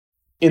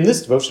In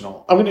this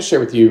devotional, I'm going to share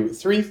with you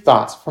 3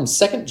 thoughts from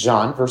 2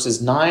 John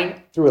verses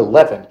 9 through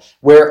 11,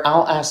 where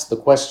I'll ask the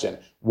question,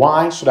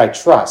 why should I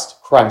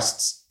trust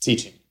Christ's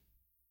teaching?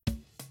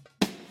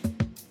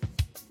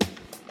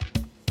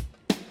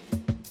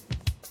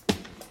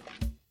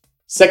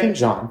 2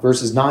 John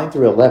verses 9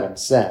 through 11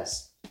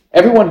 says,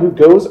 "Everyone who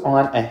goes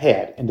on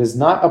ahead and does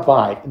not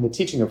abide in the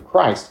teaching of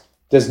Christ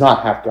does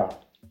not have God.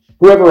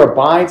 Whoever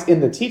abides in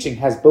the teaching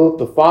has both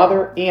the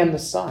Father and the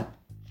Son.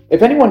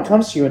 If anyone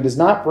comes to you and does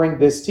not bring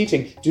this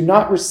teaching, do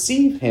not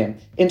receive him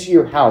into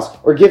your house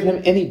or give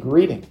him any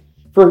greeting,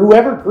 for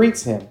whoever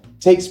greets him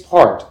takes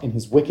part in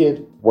his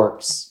wicked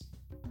works."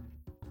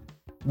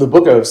 The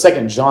book of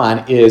 2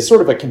 John is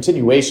sort of a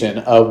continuation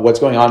of what's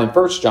going on in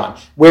 1 John,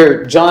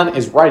 where John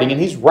is writing,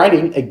 and he's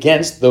writing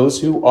against those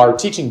who are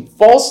teaching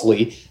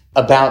falsely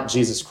about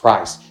Jesus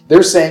Christ.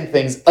 They're saying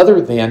things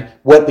other than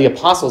what the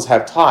apostles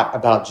have taught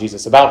about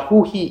Jesus, about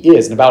who he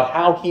is, and about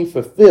how he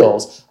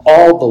fulfills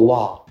all the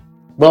law.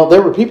 Well,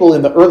 there were people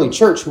in the early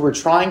church who were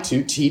trying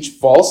to teach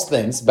false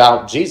things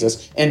about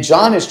Jesus, and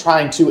John is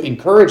trying to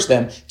encourage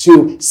them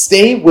to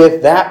stay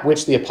with that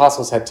which the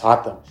apostles had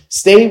taught them.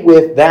 Stay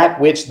with that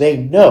which they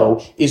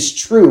know is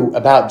true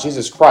about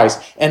Jesus Christ,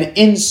 and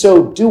in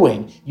so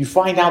doing, you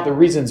find out the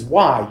reasons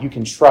why you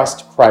can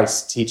trust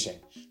Christ's teaching.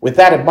 With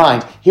that in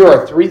mind, here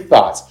are 3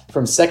 thoughts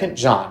from 2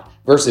 John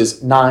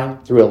verses 9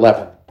 through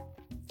 11.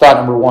 Thought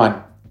number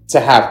 1,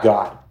 to have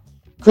God.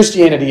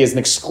 Christianity is an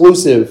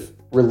exclusive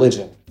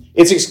religion.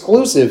 It's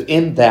exclusive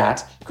in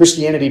that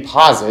Christianity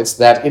posits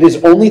that it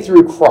is only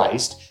through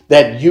Christ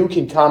that you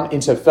can come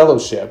into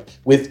fellowship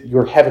with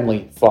your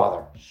heavenly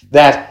Father.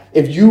 That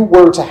if you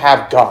were to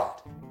have God,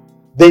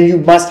 then you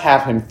must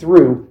have him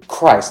through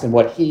Christ and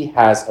what he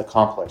has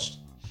accomplished.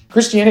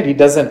 Christianity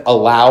doesn't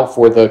allow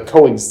for the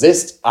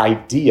coexist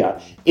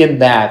idea in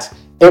that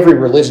every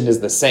religion is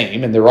the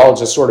same and they're all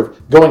just sort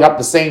of going up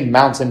the same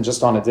mountain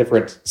just on a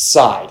different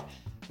side.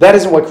 That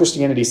isn't what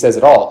Christianity says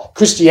at all.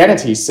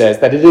 Christianity says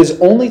that it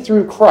is only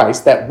through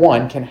Christ that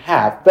one can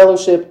have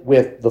fellowship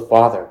with the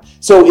Father.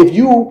 So if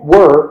you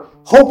were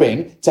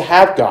hoping to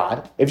have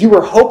God, if you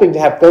were hoping to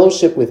have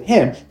fellowship with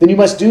him, then you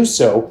must do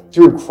so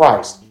through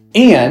Christ.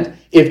 And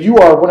if you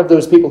are one of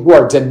those people who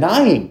are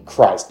denying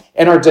Christ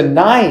and are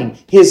denying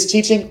his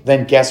teaching,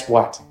 then guess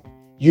what?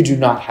 You do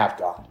not have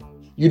God.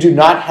 You do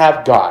not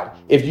have God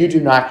if you do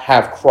not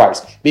have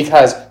Christ,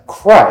 because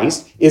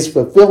Christ is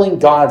fulfilling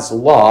God's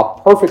law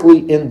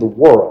perfectly in the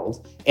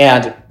world,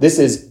 and this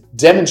is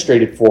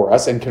demonstrated for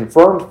us and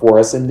confirmed for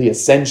us in the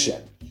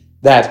ascension,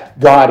 that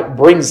God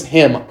brings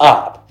him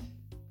up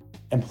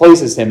and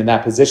places him in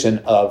that position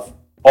of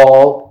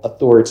all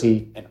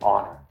authority and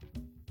honor.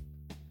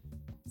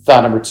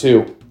 Thought number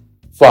 2,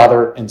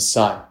 Father and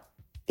Son.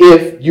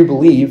 If you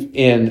believe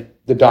in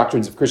the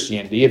doctrines of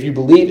Christianity, if you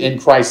believe in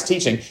Christ's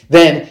teaching,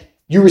 then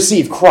you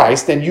receive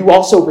Christ and you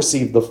also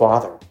receive the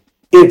Father.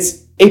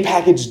 It's a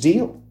package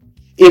deal.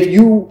 If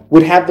you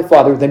would have the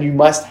Father, then you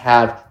must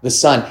have the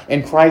Son,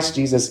 and Christ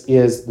Jesus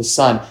is the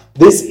Son.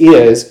 This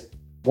is,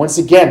 once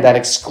again, that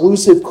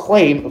exclusive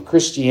claim of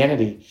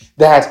Christianity,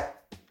 that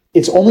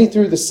it's only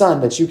through the Son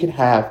that you can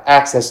have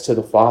access to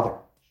the Father.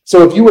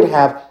 So if you would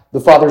have the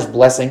Father's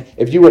blessing,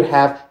 if you would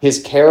have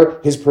his care,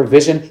 his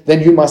provision,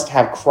 then you must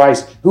have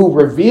Christ, who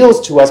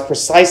reveals to us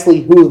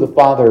precisely who the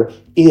Father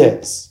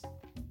is.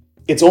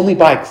 It's only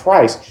by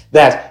Christ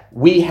that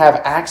we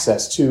have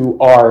access to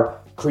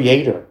our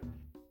Creator.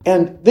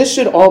 And this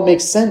should all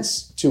make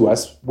sense to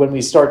us when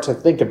we start to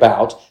think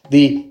about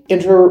the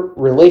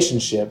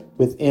interrelationship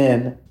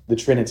within the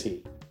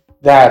Trinity.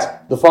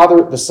 That the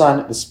Father, the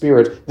Son, the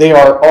Spirit, they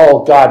are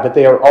all God, but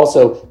they are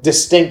also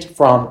distinct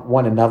from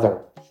one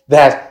another.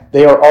 That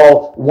they are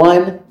all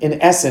one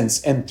in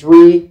essence and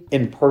 3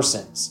 in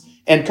persons.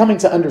 And coming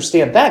to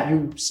understand that,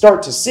 you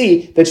start to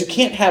see that you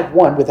can't have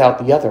one without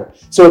the other.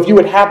 So if you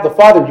would have the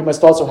Father, you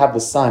must also have the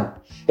Son.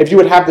 If you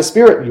would have the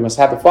Spirit, you must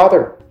have the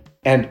Father.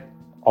 And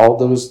all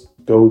those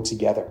go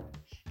together.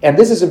 And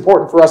this is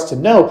important for us to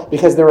know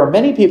because there are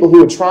many people who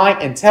would try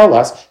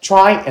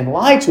and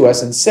lie to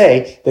us and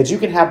say that you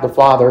can have the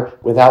Father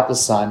without the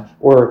Son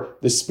or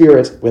the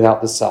Spirit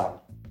without the Son.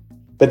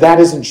 But that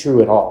isn't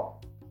true at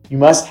all. You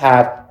must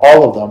have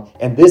all of them.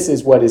 And this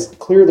is what is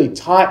clearly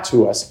taught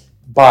to us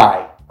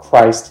by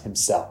Christ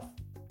himself.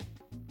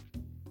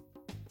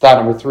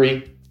 Thought number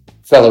 3,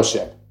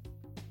 fellowship.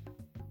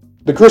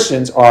 The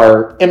Christians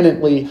are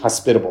eminently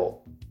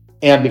hospitable.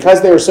 And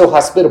because they are so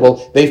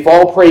hospitable, they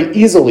fall prey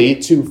easily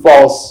to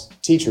false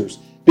teachers.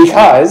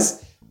 Because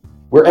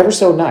we're ever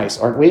so nice,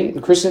 aren't we?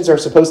 The Christians are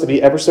supposed to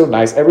be ever so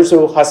nice, ever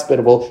so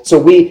hospitable. So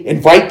we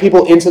invite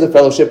people into the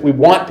fellowship. We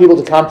want people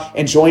to come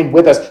and join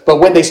with us. But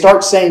when they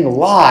start saying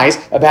lies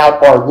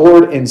about our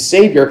Lord and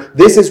Savior,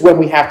 this is when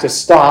we have to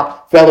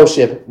stop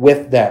fellowship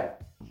with them.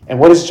 And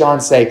what does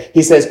John say?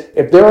 He says,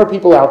 if there are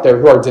people out there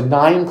who are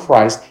denying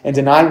Christ and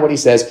denying what he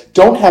says,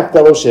 don't have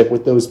fellowship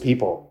with those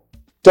people.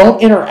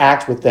 Don't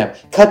interact with them.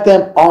 Cut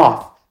them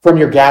off from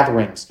your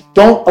gatherings.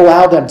 Don't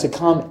allow them to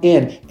come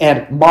in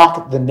and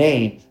mock the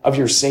name of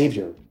your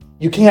Savior.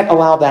 You can't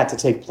allow that to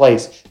take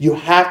place. You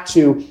have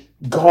to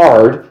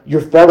guard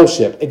your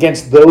fellowship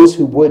against those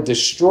who would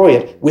destroy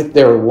it with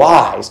their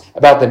lies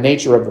about the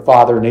nature of the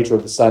Father, nature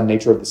of the Son,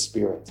 nature of the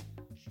Spirit.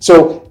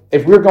 So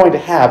if we're going to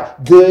have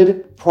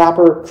good,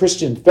 proper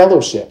Christian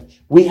fellowship,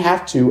 we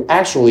have to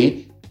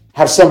actually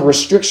have some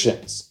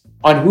restrictions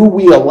on who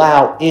we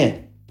allow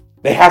in.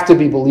 They have to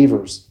be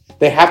believers.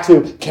 They have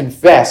to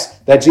confess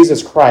that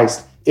Jesus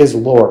Christ is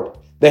Lord.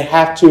 They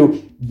have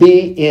to be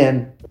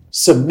in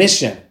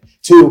submission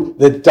to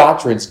the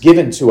doctrines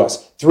given to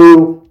us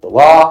through the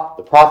law,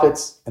 the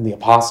prophets, and the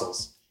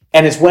apostles.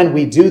 And it's when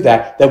we do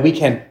that that we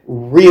can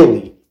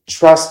really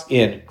trust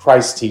in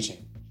Christ's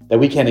teaching, that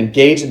we can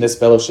engage in this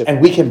fellowship,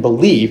 and we can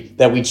believe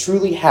that we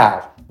truly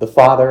have the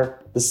Father,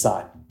 the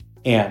Son,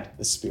 and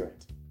the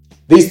Spirit.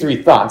 These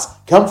three thoughts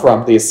come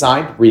from the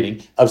assigned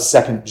reading of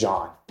 2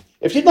 John.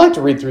 If you'd like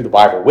to read through the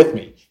Bible with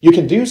me, you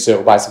can do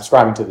so by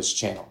subscribing to this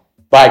channel,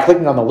 by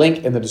clicking on the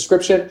link in the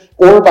description,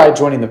 or by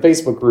joining the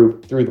Facebook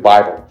group Through the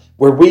Bible,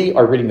 where we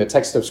are reading the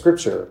text of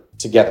Scripture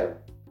together.